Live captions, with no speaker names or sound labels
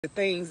the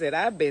things that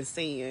I've been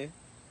seeing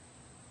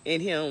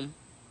in him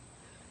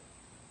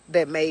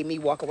that made me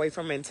walk away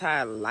from my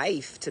entire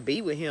life to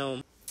be with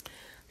him.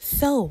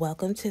 So,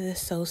 welcome to the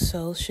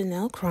SoSo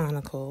Shanel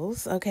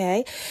Chronicles,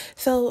 okay?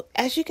 So,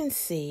 as you can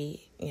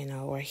see,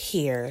 or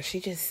hear, she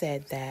just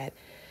said that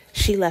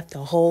she left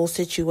the whole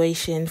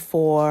situation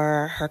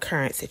for her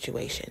current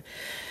situation.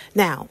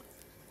 Now,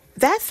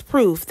 that's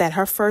proof that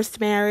her first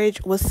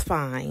marriage was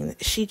fine.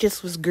 She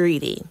just was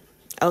greedy,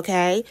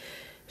 okay?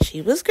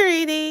 She was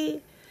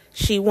greedy.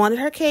 She wanted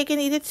her cake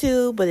and eat it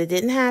too, but it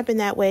didn't happen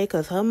that way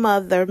because her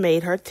mother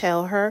made her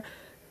tell her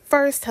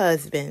first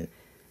husband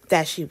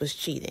that she was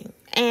cheating.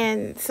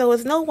 And so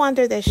it's no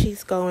wonder that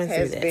she's going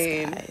through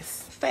this,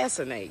 guys.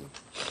 Fascinating.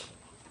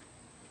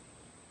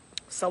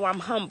 So I'm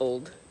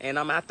humbled and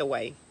I'm out the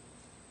way,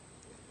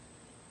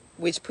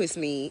 which puts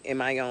me in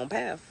my own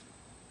path.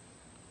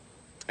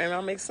 And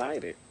I'm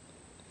excited.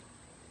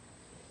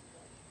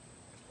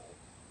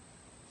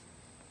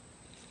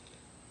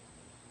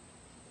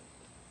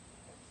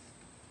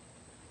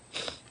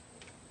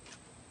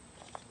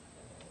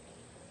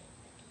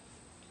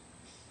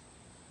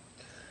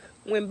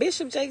 When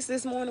Bishop Jakes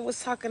this morning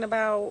was talking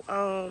about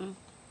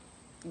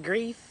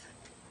grief,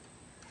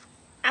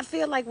 I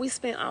feel like we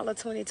spent all of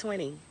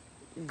 2020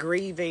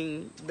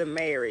 grieving the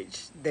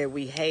marriage that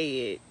we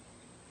had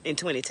in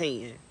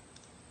 2010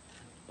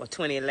 or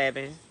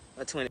 2011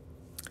 or 20.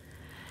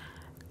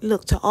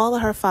 Look, to all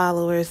of her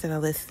followers that are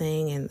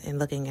listening and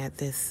looking at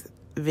this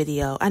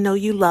video, I know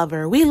you love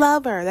her. We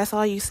love her. That's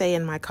all you say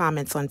in my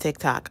comments on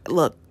TikTok.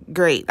 Look,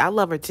 great. I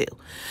love her too.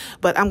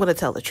 But I'm going to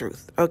tell the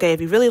truth, okay?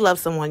 If you really love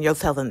someone, you'll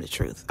tell them the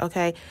truth,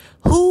 okay?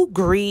 Who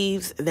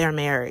grieves their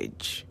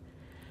marriage?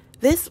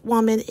 This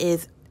woman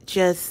is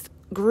just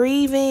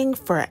grieving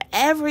for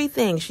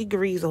everything. She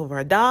grieves over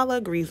a dollar,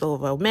 grieves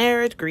over a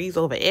marriage, grieves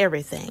over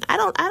everything. I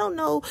don't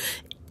know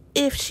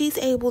if she's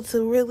able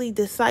to really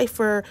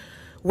decipher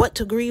what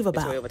to grieve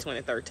about. 12 or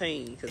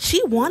 2013.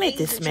 She wanted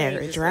this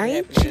marriage,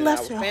 right? She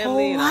left her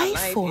whole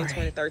life for it.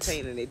 In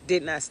 2013, and it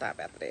did not stop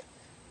after that.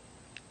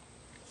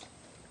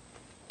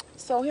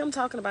 So him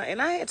talking about,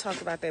 and I had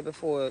talked about that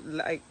before,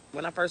 like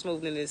when I first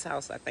moved into this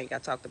house, I think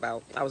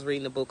I was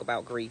reading a book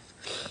about grief.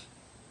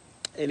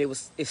 And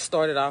it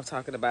started off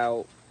talking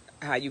about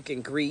how you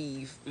can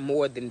grieve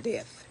more than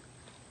death.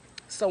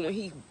 So when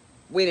he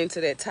went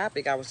into that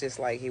topic, I was just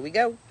like, here we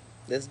go.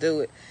 Let's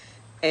do it.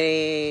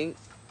 And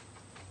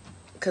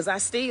because I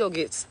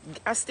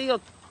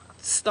still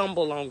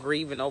stumble on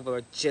grieving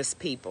over just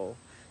people,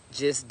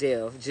 just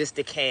death, just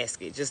the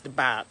casket, just the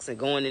box and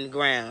going in the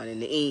ground in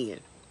the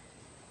end.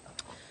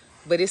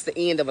 But it's the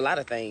end of a lot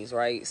of things,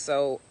 right?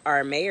 So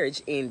our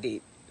marriage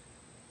ended,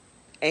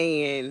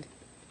 and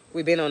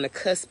we've been on the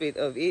cusp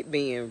of it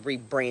being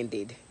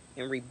rebranded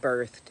and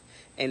rebirthed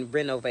and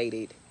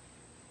renovated.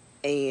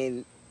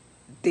 And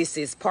this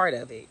is part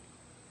of it.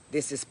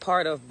 This is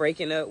part of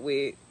breaking up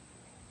with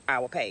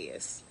our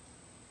past.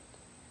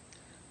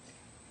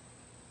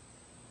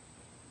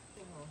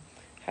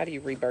 How do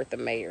you rebirth a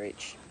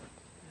marriage?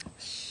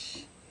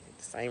 The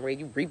same way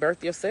you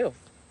rebirth yourself.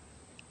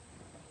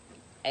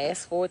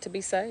 Ask for it to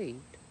be saved.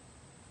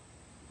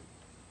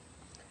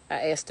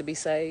 I asked to be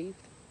saved.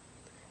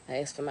 I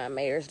asked for my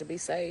marriage to be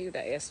saved.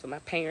 I asked for my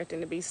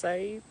parenting to be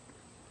saved.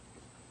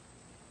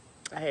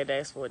 I had to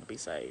ask for it to be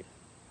saved.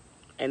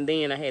 And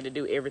then I had to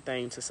do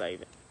everything to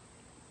save it.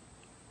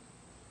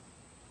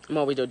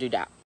 More we do that.